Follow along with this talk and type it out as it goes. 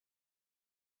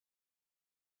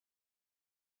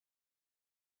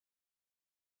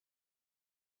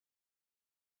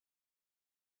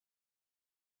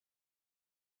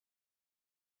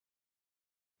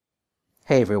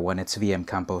Hey everyone, it's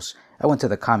vmcampos. I went to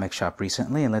the comic shop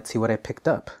recently and let's see what I picked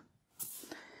up.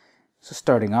 So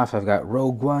starting off, I've got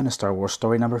Rogue One, a Star Wars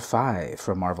story number 5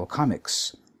 from Marvel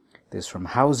Comics. This is from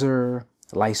Hauser,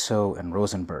 Lyso, and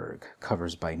Rosenberg.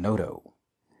 Covers by Noto.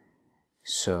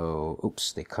 So,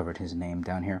 oops, they covered his name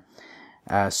down here.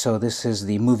 So this is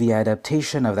the movie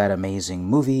adaptation of that amazing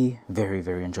movie. Very,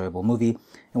 very enjoyable movie.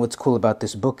 And what's cool about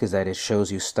this book is that it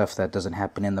shows you stuff that doesn't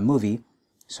happen in the movie.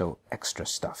 So, extra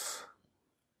stuff.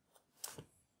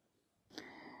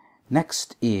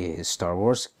 Next is Star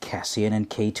Wars Cassian and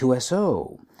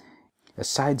K2SO. A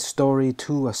side story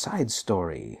to a side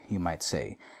story, you might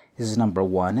say. This is number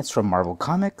 1. It's from Marvel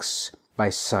Comics by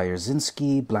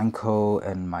Sierzinski, Blanco,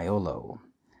 and Maiolo.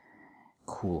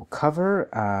 Cool cover.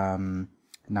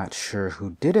 Not sure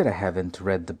who did it. I haven't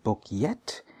read the book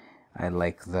yet. I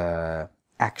like the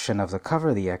action of the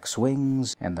cover, the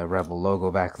X-Wings, and the Rebel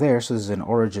logo back there. So this is an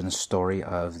origin story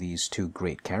of these two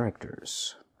great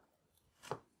characters.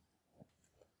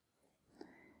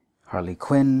 Harley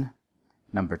Quinn,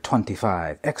 number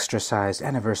 25, extra-sized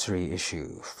anniversary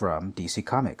issue from DC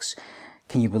Comics.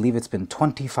 Can you believe it's been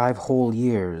 25 whole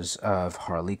years of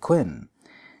Harley Quinn?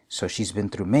 So she's been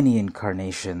through many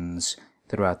incarnations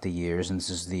throughout the years, and this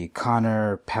is the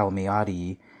Connor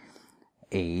Palmiotti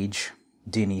age.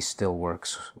 Dinny still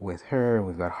works with her.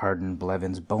 We've got Hardin,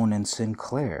 Blevins, Bone, and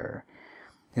Sinclair.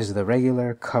 This is the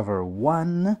regular cover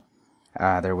 1.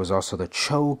 There was also the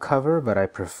Cho cover, but I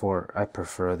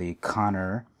prefer the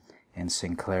Connor and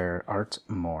Sinclair art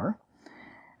more.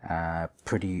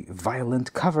 Pretty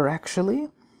violent cover, actually,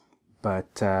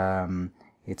 but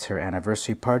it's her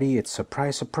anniversary party. It's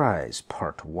Surprise, Surprise,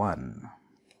 Part 1.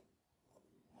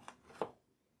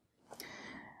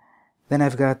 Then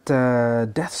I've got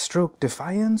Deathstroke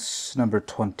Defiance, number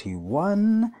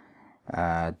 21.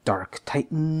 Dark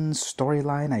Titans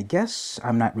storyline, I guess.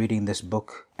 I'm not reading this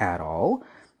book at all.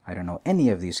 I don't know any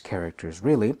of these characters,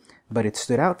 really, but it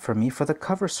stood out for me for the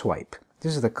cover swipe.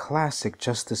 This is the classic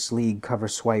Justice League cover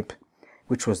swipe,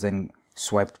 which was then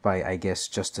swiped by, I guess,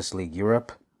 Justice League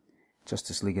Europe,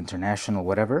 Justice League International,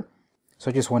 whatever.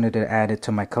 So I just wanted to add it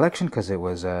to my collection because it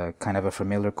was kind of a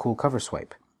familiar, cool cover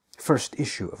swipe. First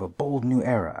issue of a bold new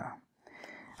era.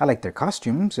 I like their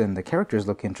costumes, and the characters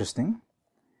look interesting.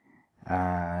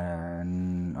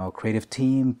 Creative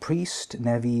team, Priest,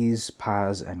 Neves,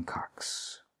 Paz, and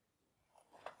Cox.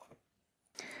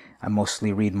 I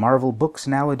mostly read Marvel books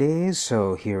nowadays,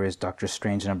 so here is Doctor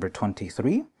Strange number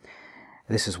 23.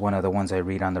 This is one of the ones I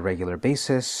read on the regular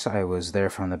basis. I was there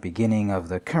from the beginning of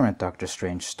the current Doctor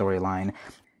Strange storyline,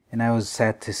 and I was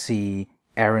sad to see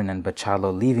Aaron and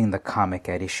Bachalo leaving the comic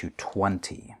at issue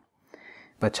 20.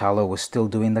 Bachalo was still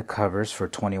doing the covers for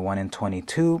 21 and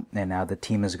 22, and now the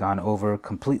team has gone over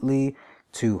completely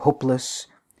to Hopeless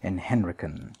and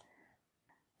Henriken.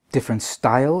 Different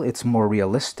style, it's more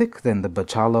realistic than the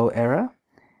Bachalo era,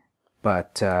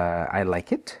 but I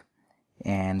like it.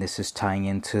 And this is tying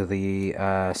into the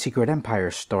Secret Empire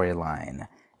storyline,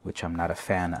 which I'm not a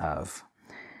fan of.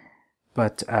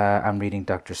 But I'm reading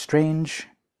Doctor Strange,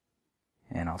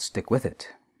 and I'll stick with it.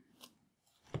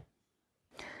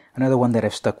 Another one that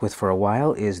I've stuck with for a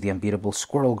while is The Unbeatable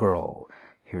Squirrel Girl.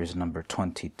 Here's number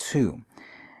 22.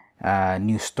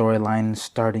 New storyline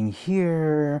starting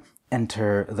here.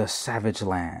 Enter the Savage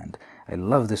Land. I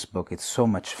love this book. It's so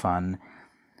much fun.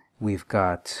 We've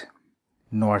got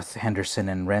North, Henderson,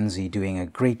 and Renzi doing a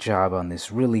great job on this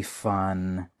really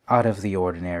fun,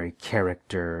 out-of-the-ordinary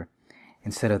character.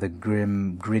 Instead of the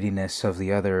grim grittiness of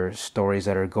the other stories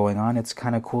that are going on, it's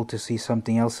kind of cool to see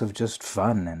something else of just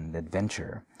fun and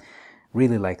adventure.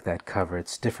 Really like that cover.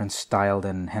 It's different style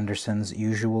than Henderson's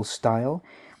usual style.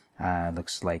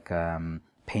 Looks like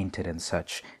painted and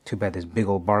such. Too bad this big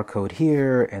old barcode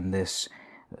here and this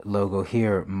logo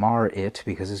here mar it,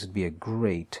 because this would be a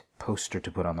great poster to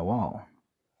put on the wall.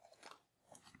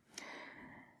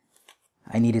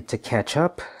 I needed to catch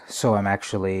up, so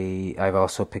I've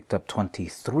also picked up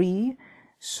 23.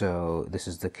 So this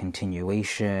is the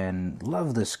continuation.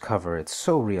 Love this cover. It's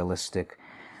so realistic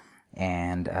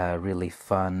and really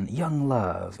fun. Young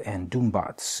Love and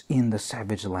Doombots in the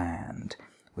Savage Land,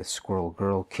 with Squirrel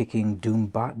Girl kicking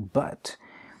Doombot butt.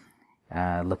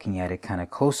 Looking at it kind of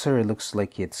closer, it looks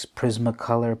like it's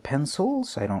Prismacolor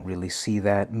pencils. I don't really see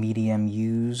that medium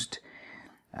used.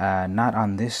 Not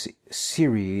on this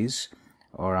series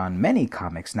or on many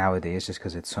comics nowadays, just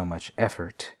because it's so much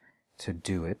effort to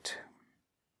do it.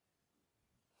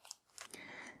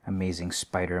 Amazing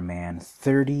Spider-Man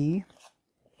 30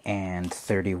 and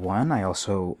 31. I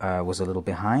also was a little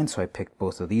behind, so I picked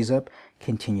both of these up,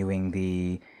 continuing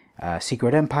the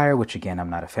Secret Empire, which again I'm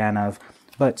not a fan of.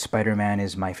 But Spider-Man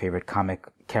is my favorite comic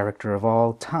character of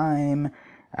all time,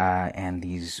 and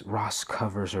these Ross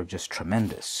covers are just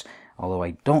tremendous. Although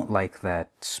I don't like that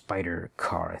spider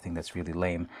car. I think that's really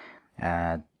lame.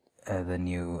 The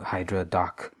new Hydra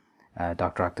Dr.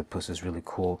 Octopus is really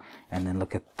cool. And then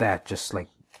look at that, just like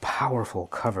powerful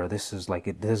cover. This is like,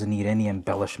 it doesn't need any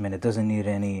embellishment. It doesn't need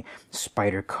any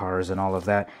spider cars and all of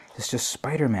that. It's just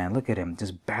Spider-Man. Look at him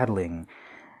just battling,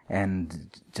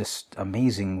 and just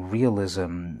amazing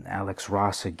realism. Alex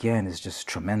Ross again is just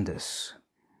tremendous.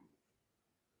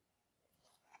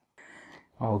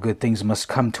 All good things must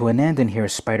come to an end, and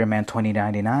here's Spider-Man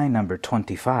 2099, number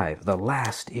 25, the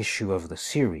last issue of the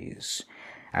series.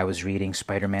 I was reading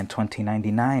Spider-Man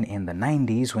 2099 in the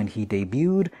 90s when he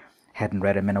debuted. Hadn't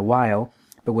read him in a while,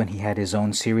 but when he had his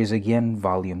own series again,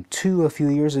 Volume 2 a few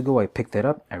years ago, I picked it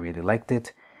up. I really liked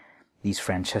it. These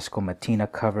Francesco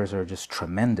Mattina covers are just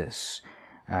tremendous.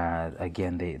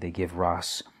 Again, they give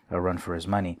Ross a run for his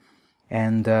money.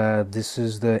 And this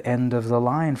is the end of the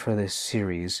line for this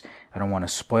series. I don't want to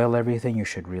spoil everything. You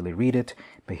should really read it.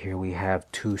 But here we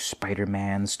have two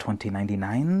Spider-Man's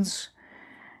 2099s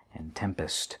and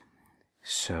Tempest.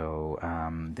 So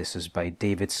this is by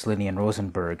David Sliney and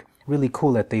Rosenberg. Really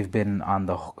cool that they've been on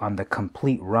the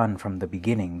complete run from the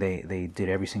beginning. They did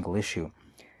every single issue.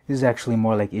 This is actually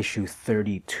more like issue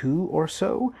 32 or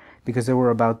so, because there were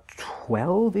about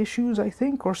 12 issues, I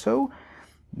think, or so.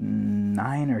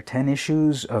 9 or 10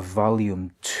 issues of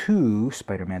Volume 2,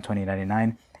 Spider-Man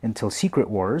 2099, until Secret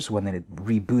Wars, when it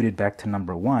rebooted back to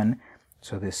number 1.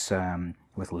 So this,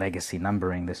 with legacy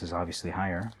numbering, this is obviously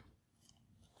higher.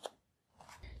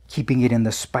 Keeping it in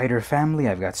the Spider family,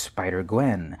 I've got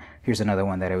Spider-Gwen. Here's another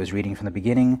one that I was reading from the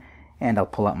beginning, and I'll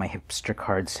pull out my hipster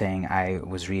card saying I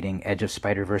was reading Edge of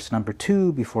Spider-Verse number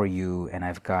 2 before you, and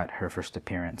I've got her first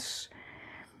appearance.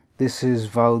 This is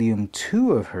Volume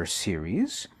 2 of her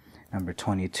series, number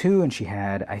 22, and she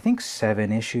had, I think,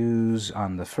 7 issues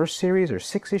on the first series, or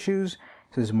 6 issues.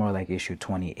 So this is more like issue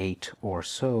 28 or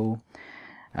so.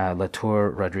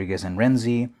 Latour, Rodriguez, and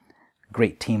Renzi.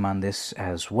 Great team on this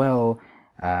as well.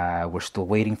 We're still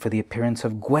waiting for the appearance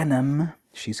of Gwenom.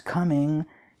 She's coming.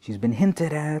 She's been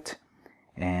hinted at.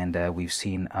 And we've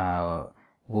seen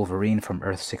Wolverine from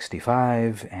Earth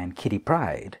 65 and Kitty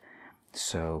Pryde.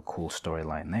 So, cool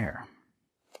storyline there.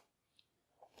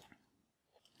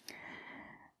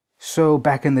 So,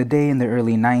 back in the day, in the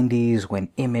early 90s, when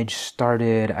Image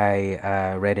started,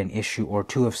 I read an issue or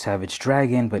two of Savage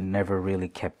Dragon, but never really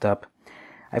kept up.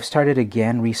 I've started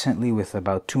again recently with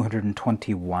about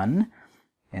 221,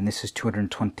 and this is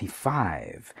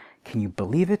 225. Can you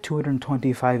believe it?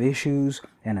 225 issues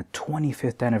and a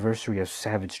 25th anniversary of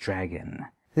Savage Dragon.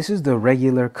 This is the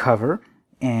regular cover.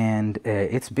 And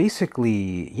it's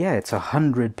basically, yeah, it's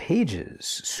 100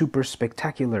 pages. Super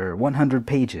spectacular, 100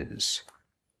 pages.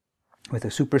 With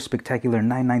a super spectacular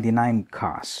 $9.99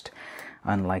 cost.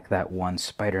 Unlike that one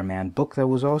Spider-Man book that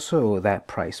was also that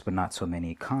price, but not so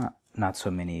many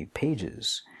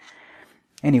pages.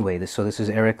 Anyway, so this is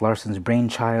Eric Larson's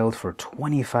brainchild for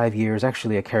 25 years.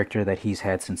 Actually, a character that he's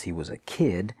had since he was a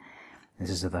kid. This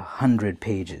is the 100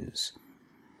 pages.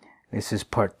 This is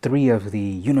part 3 of the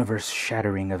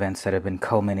universe-shattering events that have been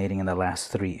culminating in the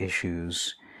last 3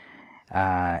 issues.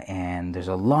 And there's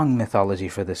a long mythology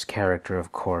for this character,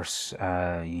 of course.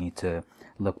 You need to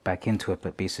look back into it,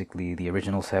 but basically the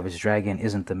original Savage Dragon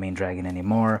isn't the main dragon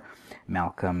anymore.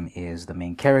 Malcolm is the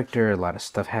main character. A lot of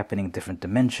stuff happening, different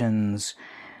dimensions,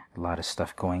 a lot of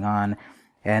stuff going on.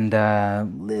 And a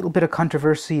little bit of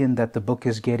controversy in that the book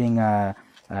is getting...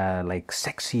 like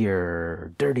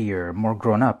sexier, dirtier, more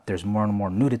grown up. There's more and more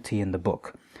nudity in the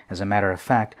book. As a matter of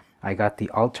fact, I got the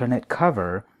alternate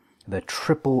cover, the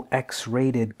triple X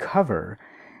rated cover.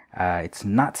 It's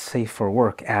not safe for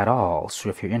work at all. So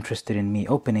if you're interested in me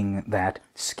opening that,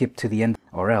 skip to the end,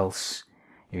 or else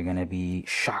you're going to be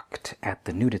shocked at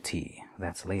the nudity.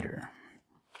 That's later.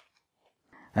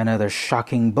 Another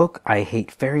shocking book, I Hate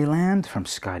Fairyland, from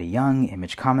Scotty Young.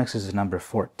 Image Comics. This is number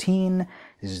 14.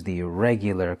 This is the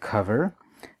regular cover.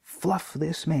 Fluff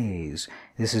This Maze.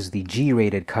 This is the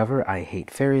G-rated cover, I Hate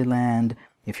Fairyland.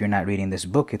 If you're not reading this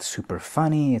book, it's super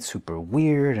funny, it's super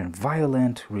weird and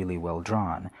violent, really well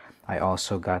drawn. I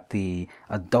also got the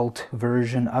adult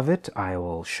version of it. I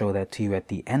will show that to you at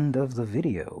the end of the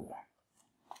video.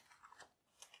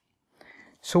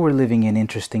 So we're living in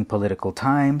interesting political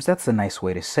times. That's a nice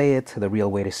way to say it. The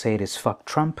real way to say it is fuck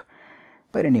Trump.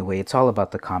 But anyway, it's all about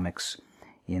the comics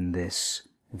in this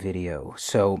video.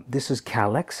 So this is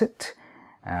Calexit.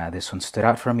 This one stood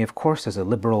out for me, of course, as a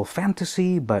liberal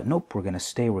fantasy, but nope, we're going to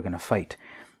stay, we're going to fight.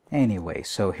 Anyway,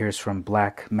 so here's from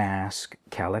Black Mask,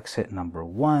 Calexit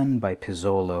 #1 by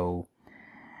Pizzolo,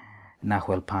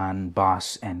 Nahuelpan,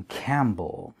 Boss, and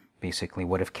Campbell. Basically,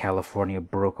 what if California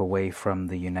broke away from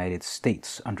the United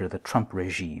States under the Trump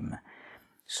regime?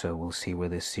 So we'll see where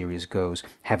this series goes.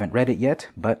 Haven't read it yet,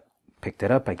 but picked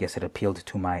it up. I guess it appealed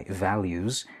to my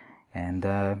values, and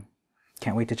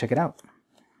can't wait to check it out.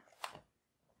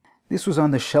 This was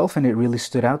on the shelf, and it really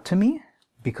stood out to me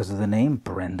because of the name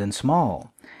Brendan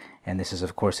Small. And this is,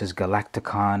 of course, his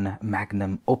Galacticon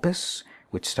magnum opus,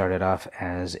 which started off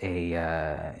as a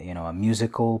a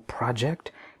musical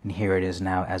project, and here it is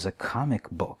now as a comic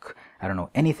book. I don't know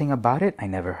anything about it. I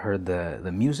never heard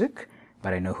the music,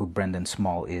 but I know who Brendan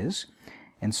Small is,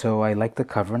 and so I liked the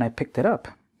cover and I picked it up.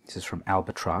 This is from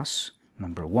Albatross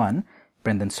 #1.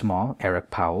 Brendan Small,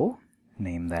 Eric Powell,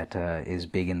 name that is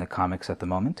big in the comics at the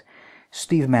moment,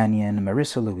 Steve Mannion,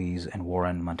 Marissa Louise, and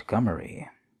Warren Montgomery.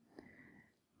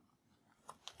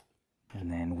 And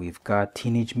then we've got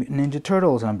Teenage Mutant Ninja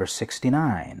Turtles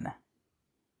 #69.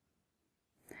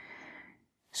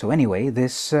 So anyway,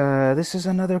 this is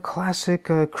another classic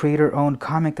creator-owned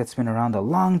comic that's been around a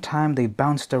long time. They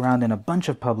bounced around in a bunch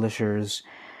of publishers.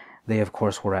 They, of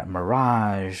course, were at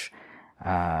Mirage.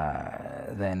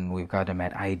 Then we've got them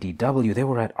at IDW. They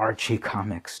were at Archie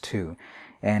Comics, too.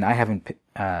 And I haven't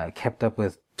kept up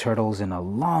with Turtles in a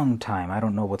long time. I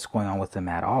don't know what's going on with them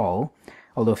at all.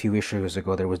 Although a few issues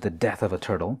ago there was the death of a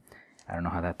turtle. I don't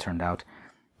know how that turned out.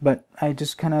 But I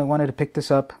just kind of wanted to pick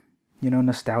this up.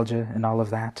 Nostalgia and all of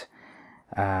that.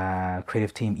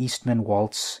 Creative team Eastman,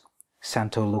 Waltz,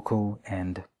 Santoluco,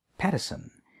 and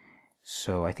Pattison.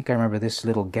 So I think I remember this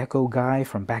little gecko guy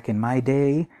from back in my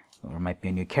day. Or it might be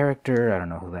a new character. I don't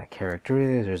know who that character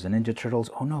is. There's the Ninja Turtles.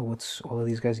 Oh no, what's all of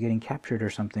these guys getting captured or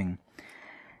something?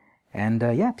 And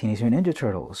yeah, Teenage Mutant Ninja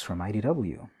Turtles from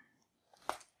IDW.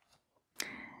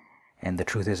 And the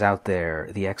truth is out there.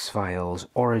 The X-Files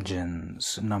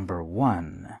Origins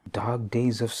 #1. Dog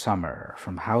Days of Summer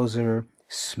from Hauser,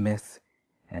 Smith,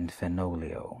 and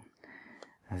Fenolio.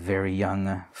 A very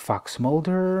young Fox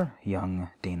Mulder, young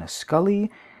Dana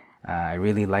Scully. I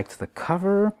really liked the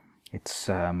cover. It's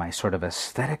my sort of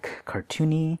aesthetic,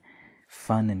 cartoony,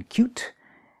 fun and cute.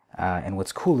 And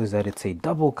what's cool is that it's a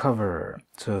double cover.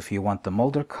 So if you want the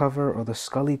Mulder cover or the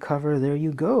Scully cover, there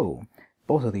you go.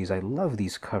 Both of these, I love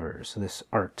these covers, this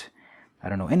art. I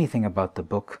don't know anything about the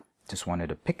book, just wanted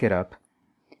to pick it up.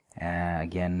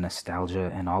 Again,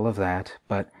 nostalgia and all of that,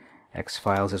 but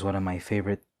X-Files is one of my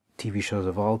favorite TV shows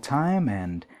of all time,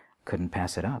 and couldn't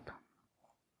pass it up.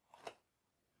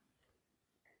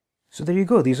 So there you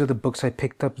go, these are the books I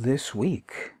picked up this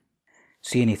week.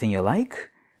 See anything you like?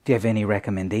 Do you have any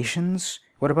recommendations?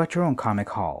 What about your own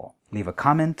comic haul? Leave a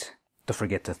comment, don't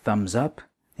forget to thumbs up.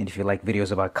 And if you like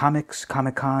videos about comics,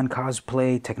 Comic-Con,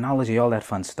 cosplay, technology, all that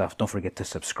fun stuff, don't forget to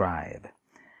subscribe.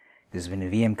 This has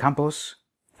been vmcampos.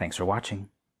 Thanks for watching.